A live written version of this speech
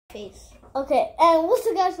face. Okay, and what's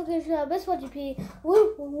the guys looking for? Biswajit.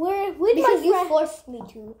 We Because you forced me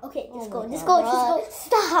to. Okay, just go.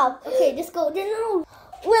 Stop. Okay, just go. No.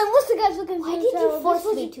 Wait, what's the guys looking for? Why did you force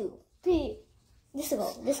me to? P. Just go.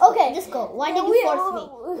 Okay. Just go. Why did you force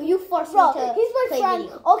me? You forced me to he's my play friend.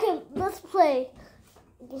 video. Okay, let's play.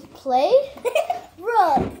 Let's play?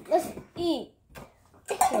 Bro, let's eat.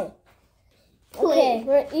 Okay. Okay,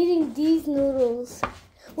 we're eating these noodles.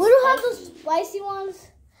 We don't have the spicy ones.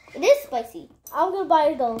 It is spicy. I'm gonna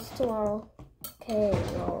buy those tomorrow. Okay,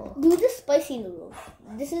 bro. Do the spicy noodles.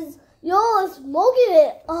 This is... Yo, it's smoking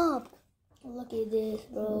it up. Look at this,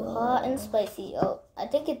 bro. Hot and spicy. Oh, I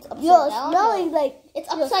think it's upside down. Yo, smelling like... It's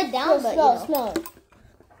upside down, but smell, you know. smell.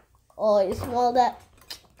 Oh, you smell that?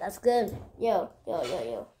 That's good. Yo.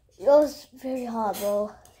 Yo, it's very hot,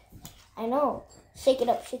 bro. I know. Shake it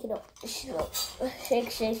up. Shake.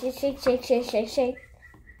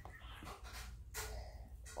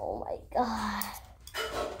 Oh my god.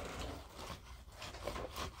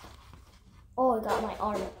 Oh, I got my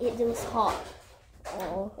arm. It was hot.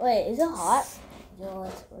 Oh, wait, is it hot? Yo,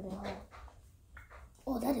 it's really hot.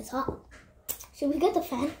 Oh, that is hot. Should we get the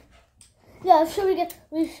fan? Yeah, we should get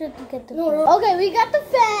the fan. No. Okay, we got the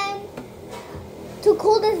fan to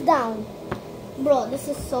cool this down. Bro, this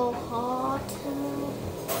is so hot.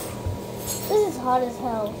 This is hot as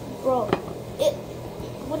hell. Bro,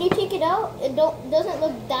 when you take it out, it doesn't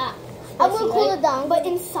look that spicy, I'm gonna cool it down. But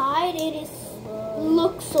inside it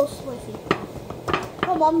looks so spicy.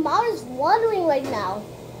 Oh, my mouth is watering right now.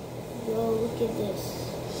 Yo, look at this.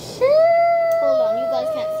 Shit. Hold on, you guys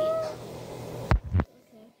can't see it.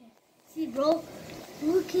 Okay. See, bro,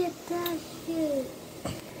 look at that shit.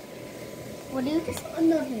 What do you just say?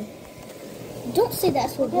 Another. Don't say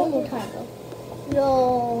that word one more time, bro.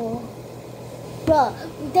 Yo. Bro,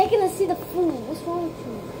 they're gonna see the food. What's wrong with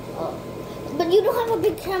you? Oh. But you don't have a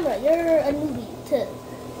big camera. You're a newbie, too.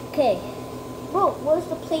 Okay. Bro, where's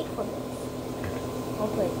the plate for this?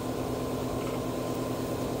 Okay.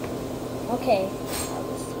 Okay.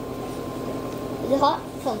 Is it hot?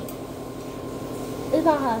 Tell me. It's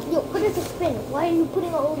not hot. Yo, put it to spin. Why are you putting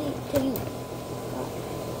it only to you?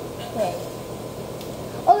 Okay.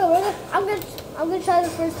 Okay, I'm gonna try the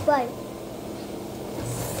first bite.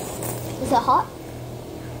 Is it hot?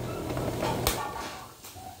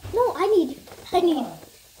 No, I need.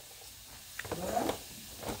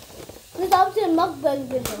 This obviously a mukbang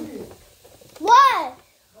video. What?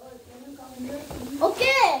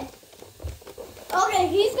 Okay. Okay,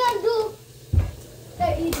 he's gonna do.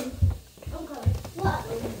 They're eating. I'm coming. What?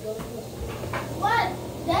 What?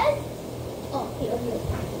 Dead? Oh, here.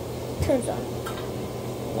 Turns on.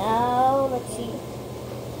 Now, let's see.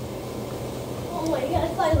 Oh my god,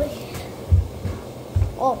 finally.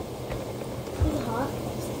 Oh. Is it hot?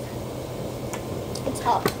 It's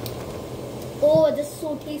hot. Oh, this is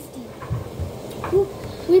so tasty.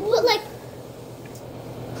 We put like...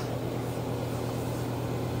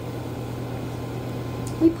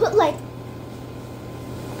 We put like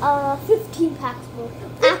 15 packs bro.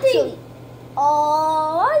 15. Actually.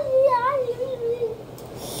 Oh yeah.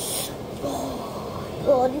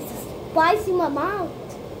 Oh, this is spicy in my mouth.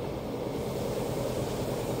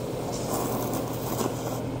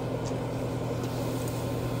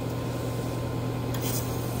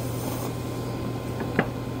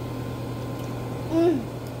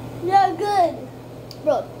 Yeah, good.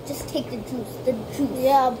 Bro, just take the juice. The juice.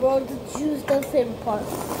 Yeah, bro, the juice, the favorite part.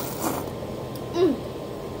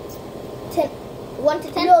 10. 1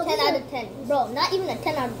 to 10? No, 10 out of 10. Bro, not even a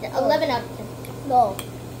 10 out of 10. 11 out of 10. No.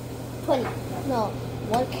 20. No.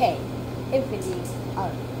 1K. Infinity.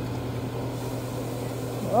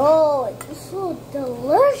 Bro, it's so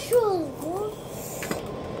delicious, bro.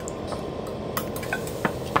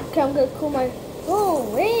 Okay, I'm gonna cool my... Oh,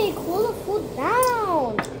 wait, cool the food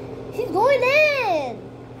down. He's going in.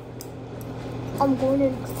 I'm going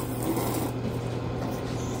in.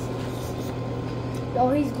 Yo,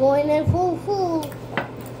 he's going in full.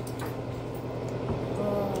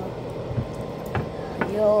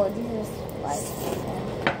 Yo, this is spicy, man.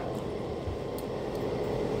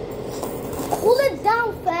 Cool it down,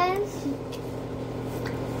 fans.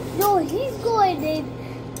 Yo, he's going in.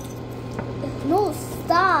 No,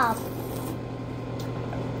 stop.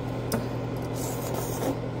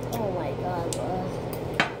 Oh my god, bro.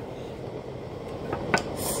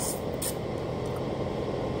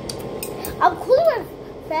 I'm cooling my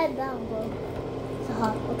fan down, bro. It's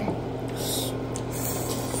hot. Okay.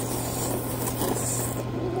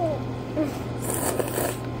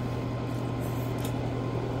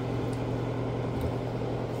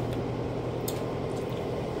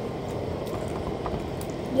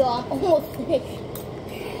 Yo, I'm almost finished.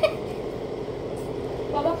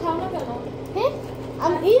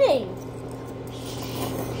 I'm eating.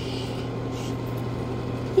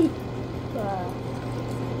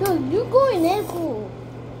 No, you going in food.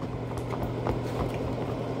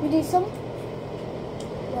 You need some?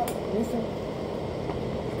 Listen.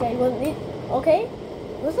 Okay, you want to eat? Okay.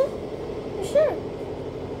 Listen? You sure?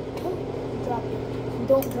 Don't drop it.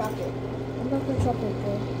 Don't drop it. I'm not gonna drop it,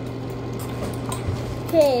 bro.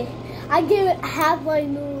 Okay, I give it half my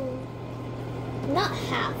noodle. Not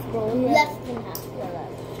half, bro. Yeah. Less than half. Yeah, less.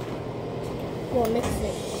 Well, mix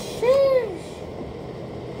it. Fish!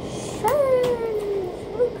 Fish!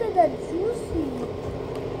 Look at that juicy.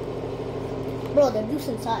 Bro, the juice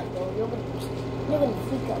inside, bro. You're gonna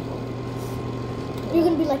freak out, bro. You're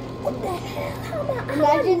gonna be like, what the hell?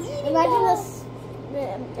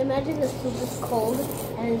 Imagine the soup is cold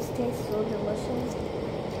and it tastes so delicious.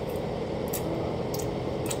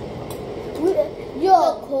 Yo,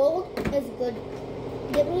 cold is good.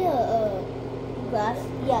 Get me a glass.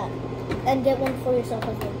 Yeah. And get one for yourself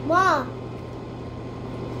as well. Ma!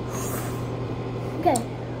 Okay.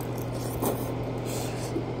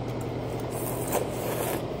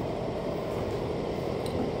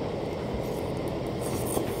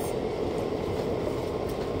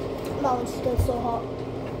 That one's still so hot.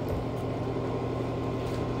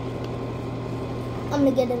 I'm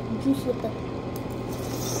gonna get a juice with the.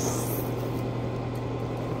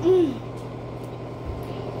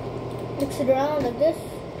 Mix it around like this.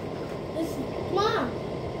 Ma!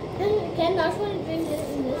 Can I want to drink this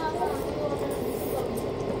in this?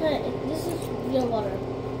 Hey, this is real water.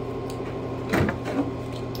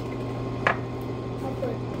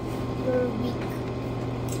 You're weak.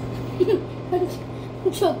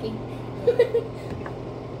 I'm choking.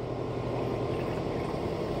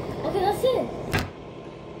 Okay, that's it.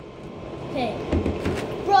 Okay.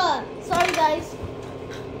 Bruh, sorry guys.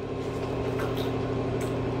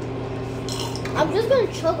 I'm just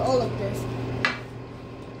gonna chug all of this.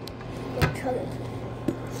 Go chug it.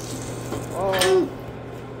 Oh.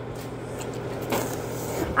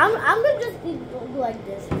 I'm gonna just do like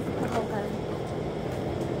this. Okay.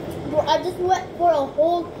 Bro, I just went for a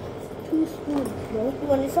whole 2 spoons, bro. You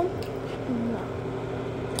want some? No.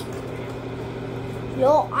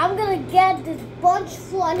 Yo, I'm gonna get this bunch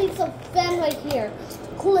full. I need some fan right here.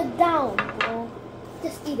 Cool it down, bro.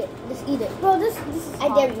 Just eat it. Just eat it. Bro, this is I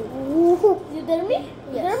hot. dare you. Woo. You dare me?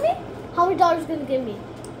 You Yes. dare me? How many dollars you gonna give me?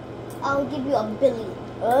 I'll give you $1 billion.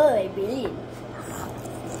 Oh, $1 billion.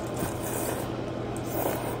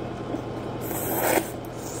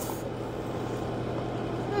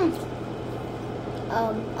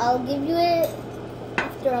 I'll give you it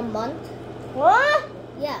after a month. What?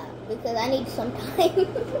 Yeah, because I need some time.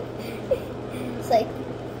 It's like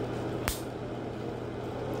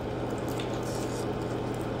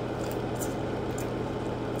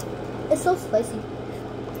it's so spicy.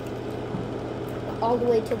 All the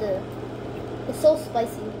way to the. It's so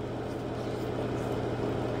spicy.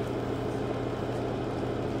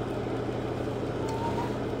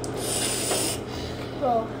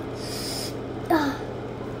 Bro.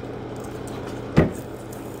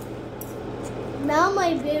 Now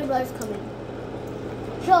my baby brother's coming.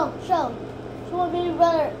 Show my baby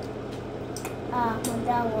brother. My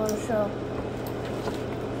dad won't show.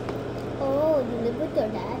 Oh, you live with your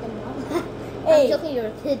dad and mom? Hey. I'm joking, you're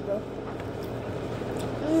a kid, bro.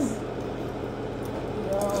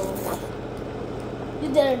 Yo. You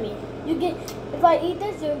dare me. You get. If I eat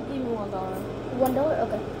this, you'll give me $1. $1?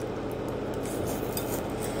 Okay.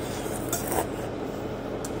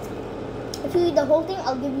 If you eat the whole thing,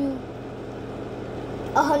 I'll give you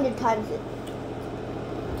 100 times it.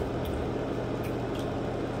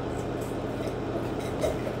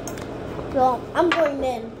 So I'm going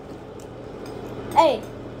in. Hey.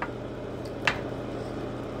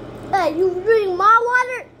 Hey, you drink my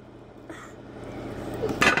water?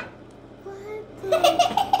 What?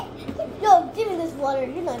 Yo, give me this water.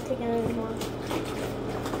 You're not taking it anymore.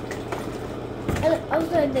 I was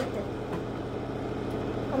gonna addict it.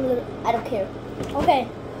 I don't care. Okay.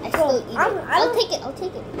 I still eat it. I'll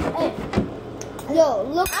take it. Hey. Yo,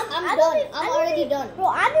 look, I'm done. I'm already done. Bro,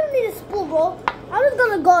 I don't need a spoon, bro. I'm just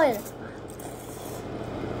gonna go in.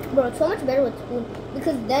 Bro, it's so much better with spoon.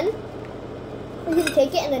 Because then, you can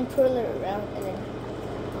take it and then twirl it around. And then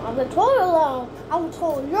I'm gonna twirl it around. I'm gonna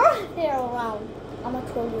twirl your hair around. I'm going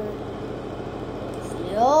to twirl your.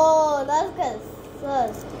 Yo, that's kind of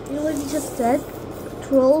sus. You know what you just said?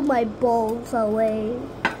 Twirl my balls away.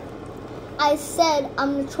 I said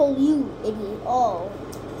I'm going to troll you, idiot. Oh.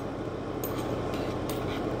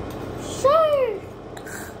 Sure.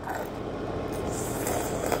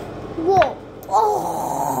 Whoa.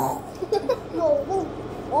 Oh. Whoa.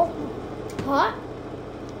 Oh. Hot?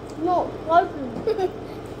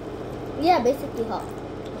 Yeah, basically hot.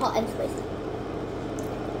 Hot and spicy.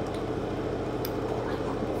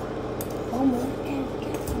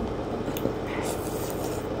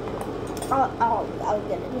 I'll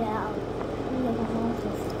get it. Yeah.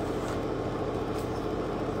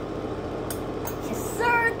 Yes,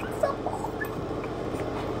 sir.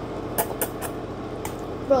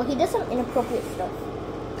 Bro, he does some inappropriate stuff.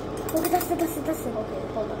 Okay, that's it. Okay,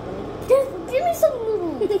 hold on. Give me some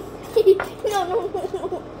noodles. No.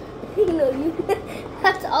 No, you.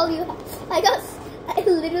 That's all you have. I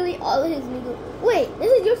literally all of his noodles. Wait,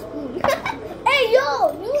 this is your spoon. Hey, yo,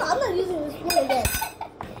 I'm not using this spoon again.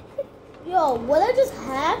 Yo, what I just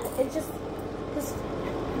had, it's just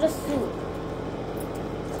soup.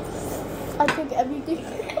 I took everything.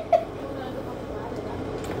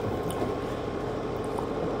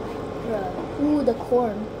 Ooh, the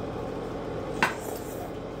corn.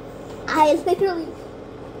 I literally.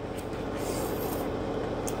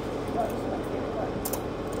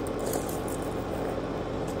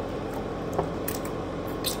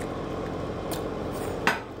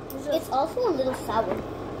 It's also a little sour.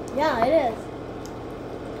 Yeah, it is.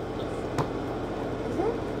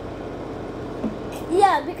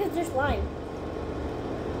 Yeah, because there's lime.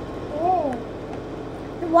 Oh.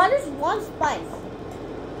 The water's one spice.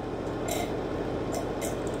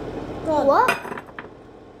 What?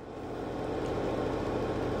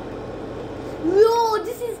 Yo,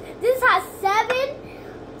 this has 7.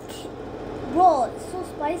 Bro, it's so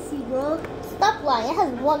spicy, bro. Stop lying. It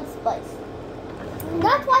has 1 spice.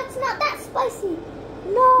 That's why it's not that spicy.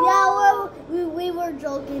 No. Yeah, we were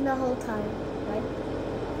joking the whole time, right?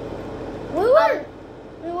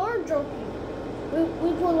 We weren't joking.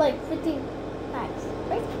 We put like 15 packs,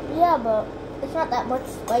 right? Yeah, but it's not that much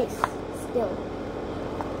spice still.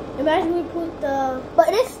 Imagine we put the. But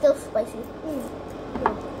it is still spicy.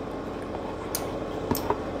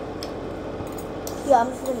 Yeah, I'm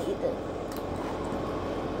just gonna eat this.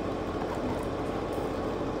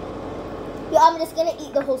 Yeah, I'm just gonna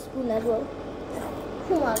eat the whole spoon as well.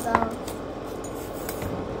 Oh my god.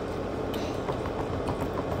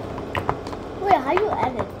 Wait, how you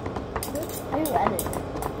edit? How you edit?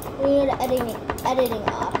 We need editing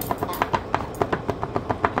app.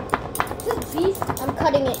 This beef? I'm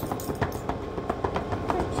cutting it.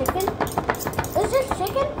 Chicken? Is this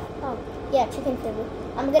chicken? Oh, yeah, chicken flavor.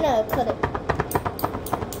 I'm gonna cut it.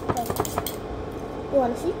 Okay. You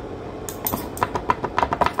wanna see?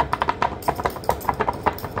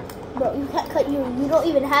 Bro, you can't cut you don't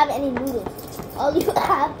even have any noodles. All you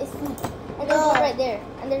have is soup. And there's one right there.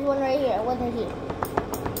 And there's one right here. And one right here.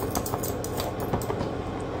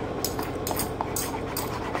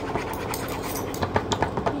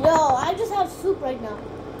 Yo, I just have soup right now.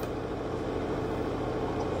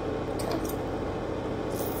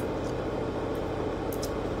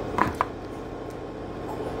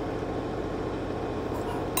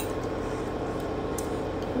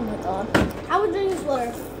 Oh my god. I would drink this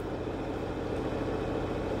water.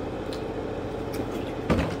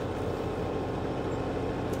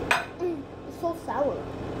 It's so sour.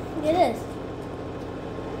 It is.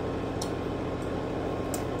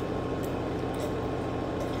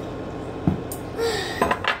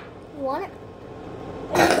 You want it?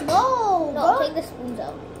 No, No, bro. take the spoons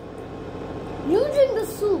out. You drink the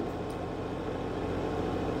soup.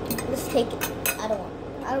 Just take it. I don't want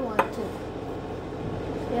it. I don't want it to.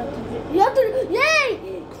 You have to drink. You have to.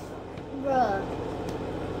 Yay!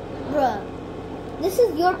 Bruh. This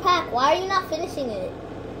is your pack. Why are you not finishing it?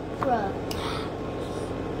 Bruh,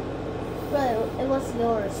 it was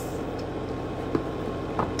yours.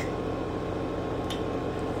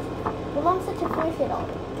 Your mom said to finish it all.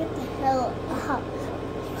 Get the hell out.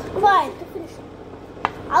 Fine. To finish it.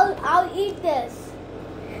 I'll eat this.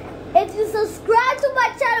 If you subscribe to my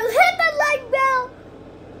channel, hit the like bell.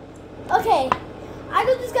 Okay, I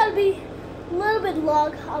know this gotta be a little bit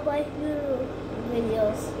long on my new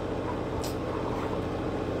videos.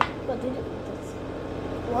 But did you eat this?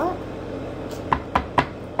 What?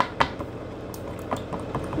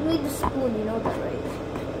 You need the spoon, you know that, right?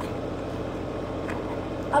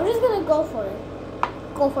 I'm just gonna go for it.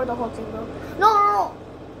 Go for the whole thing, bro. No.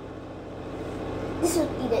 Just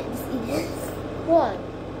eat it. Just eat it. What?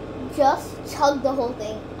 Just chug the whole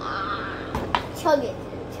thing. Chug it.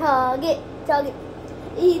 Chug it. Chug it.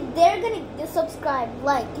 They're gonna subscribe,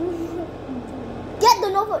 like. Get the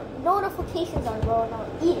notifications on, bro. Now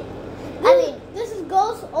eat it. This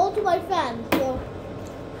goes all to my fans. So.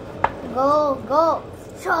 Go.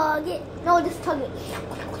 Chug it. No, just chug it.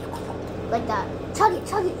 Like that. Chug it.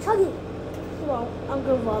 No, I'm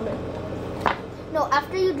gonna vomit. No,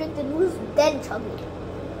 after you drink the noodles, then chug it.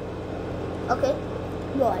 Okay.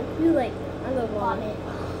 No, I feel like I'm gonna vomit.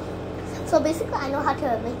 So basically, I know how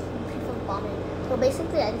to make people vomit. So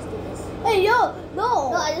basically, I just do this. Hey, yo, no.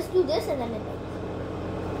 No, I just do this and then it.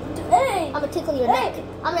 Hey. I'm gonna tickle your Hey. neck.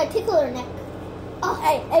 I'm gonna tickle your neck. Oh,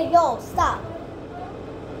 hey, yo, stop.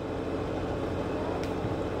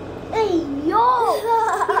 Hey, yo! He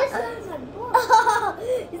just slapped my butt.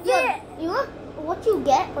 You know what you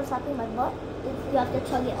get for slapping my butt? Is you have to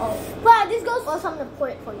chug it all. But this goes. Or someone to pour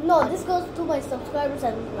it for you. No, this goes to my subscribers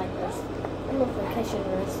and my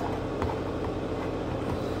notifications.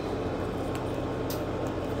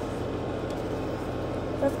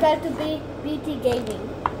 Subscribe to BT Gaming.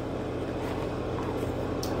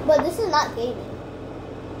 But this is not gaming.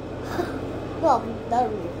 No, not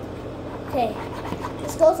really. Okay,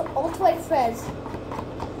 this goes all to my friends.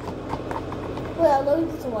 Wait, let me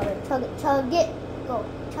get some water. Chug it, chug it. Go.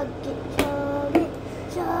 Chug it, chug it.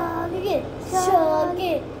 Chug it, Chug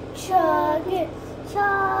it, chug it,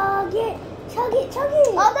 chug it. Chug it, chug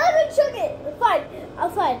it. I'll never chug it. Fine,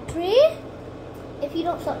 I'm fine. 3, If you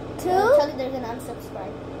don't chug Two. it, they're gonna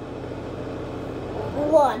unsubscribe.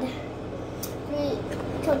 1. 3.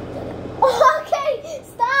 Chug it. Okay,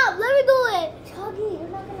 stop. Let me do it. Chug it. You're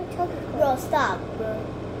not gonna chug it. Bro, stop, bro.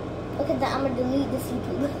 Okay, then I'm gonna delete this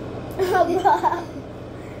YouTube. Bro.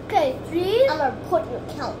 Okay, 3. I'm gonna put your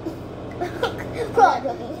account. Bro, I'm not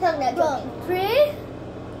joking. I'm not bro, joking.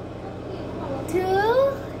 3, 2.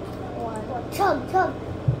 1. Chug, chug.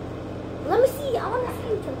 Let me see. I wanna see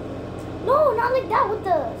you chug. No, not like that with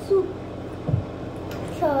the soup.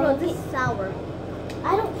 Chug. Bro, this is sour.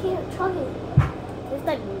 I don't care. Chug it. It's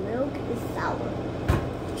like milk is sour.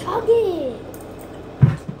 Chug it.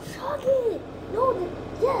 Chug it. No,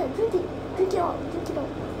 yeah, drink it. Drink it all. Drink it all.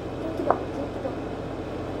 Drink it all. Drink it all.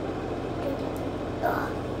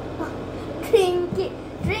 Drink it. Drink it.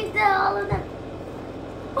 Drink all of them.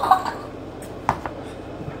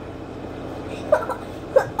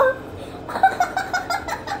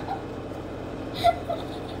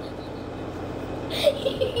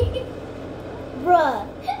 Bruh.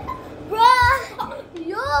 Bruh.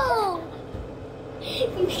 Yo.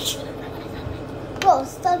 Bro,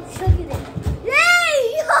 stop chugging it. Hey,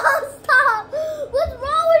 yo, stop. What's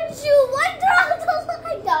wrong with you? Why did I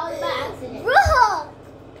down by accident? Bruh.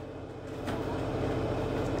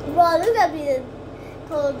 Bro, look at me.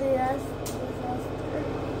 Total disaster.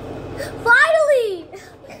 Finally.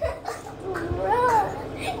 Bruh,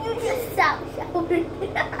 you just showered.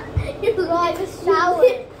 Bro, I just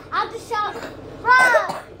showered. I just showered. Bruh.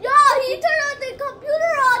 Yo, he turned on the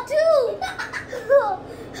computer on too.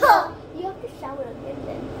 You have to shower again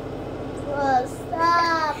then. Bro,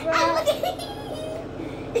 stop, bro.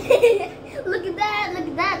 Look at that, look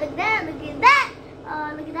at that, look at that, look at that.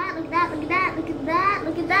 Look at that, look at that, look at that, look at that,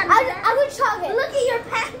 look at that. I would chug it. Look at your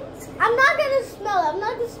pants. I'm not gonna smell it. I'm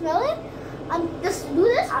not gonna smell it. I'm just do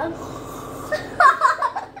this.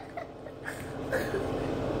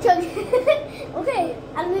 Chug it. Okay,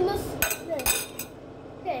 I'm gonna this.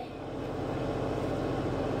 Okay.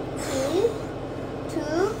 3, 2,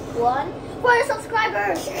 1. For your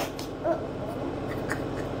subscribers.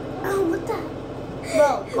 Oh, what the?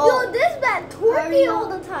 Bro, Yo, this man twerking Hurry all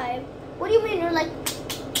up. the time. what do you mean? You're like,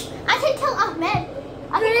 I can tell Ahmed.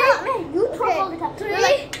 I can tell Ahmed. You twerk all the time. You're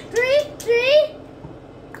like, 3, 2.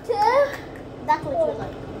 that's what you're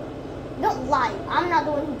like. Don't lie. I'm not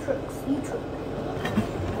the one who tricks. You trick.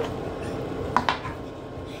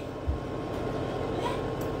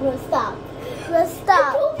 Bro, stop. Bro, I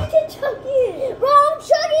stop. told you to chug it. Bro, I'm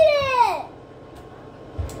chugging it.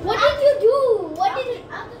 What did you do? What did you?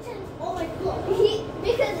 After 10, oh my god.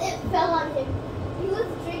 Because it fell on him. He was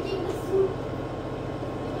drinking the soup.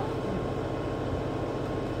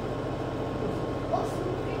 Oh,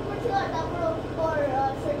 soup. Drink what you like, or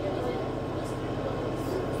sugar.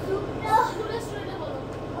 Soup. No. You're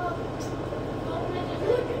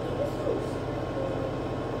drinking the soup.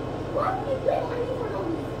 Why would you blame on me for no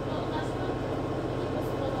reason?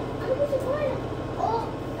 I'm just annoyed. Oh,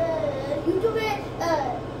 YouTube it.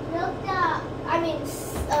 Milk that. I mean,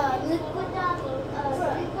 liquid that.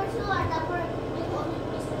 Liquid to like that for.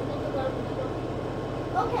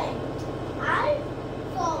 Okay. I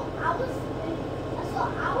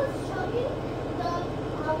was chugging the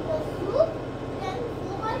soup then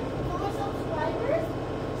for my subscribers.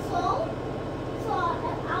 So if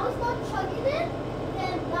I was not chugging it,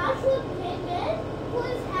 then Joshua came in, put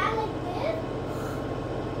his hand like this.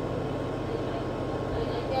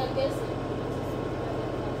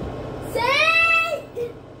 Say!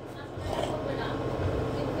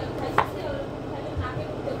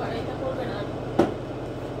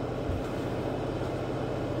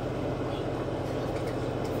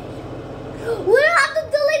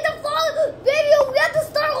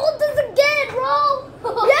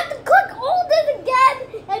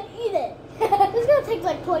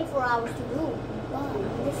 4 hours to do. Wow,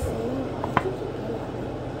 I'm just saying.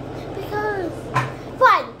 Because.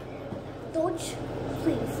 Fine. Don't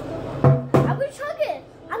please. I'm gonna chug it.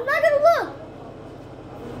 I'm not gonna look.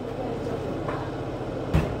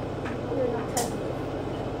 You're not touching it.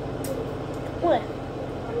 What?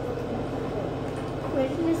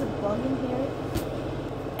 Wait, there's a bug in here.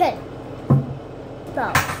 Okay.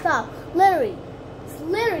 Stop. Literally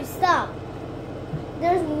stop.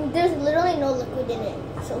 There's literally no liquid in it,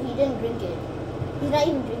 so he didn't drink it. He's not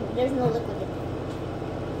even drinking. There's no liquid in it.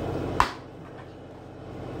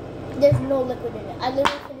 There's no liquid in it. I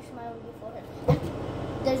literally finished my own before him.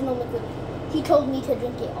 There's no liquid. He told me to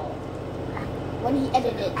drink it all when he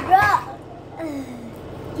edited it.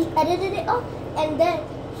 He edited it all, and then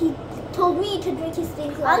he told me to drink his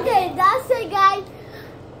things. Okay, that's it, guys.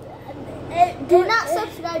 Do not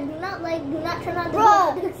subscribe. Do not like. Do not turn on the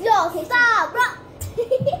Bro, notifications. stop, bro.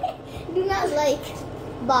 Do not like.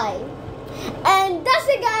 Bye. And that's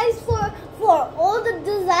it, guys, for all the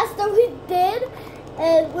disaster we did.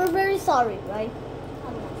 And we're very sorry, right?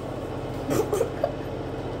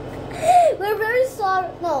 We're very sorry.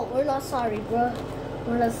 No, we're not sorry, bro.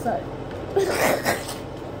 We're not sorry.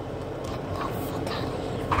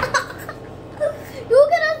 You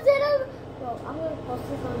gonna sit up? Bro, I'm gonna post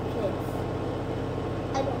this on kids.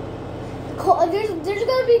 I don't. There's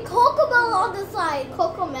gonna be Cocomelon on the side.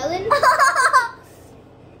 Cocomelon.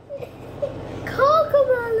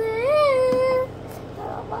 Cocomelon.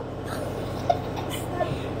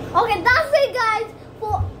 Okay, that's it, guys.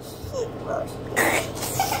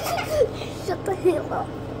 Shut the hell up.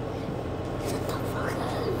 Shut the fuck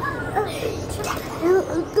up. Shut the hell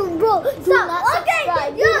up. Bro, stop. Okay.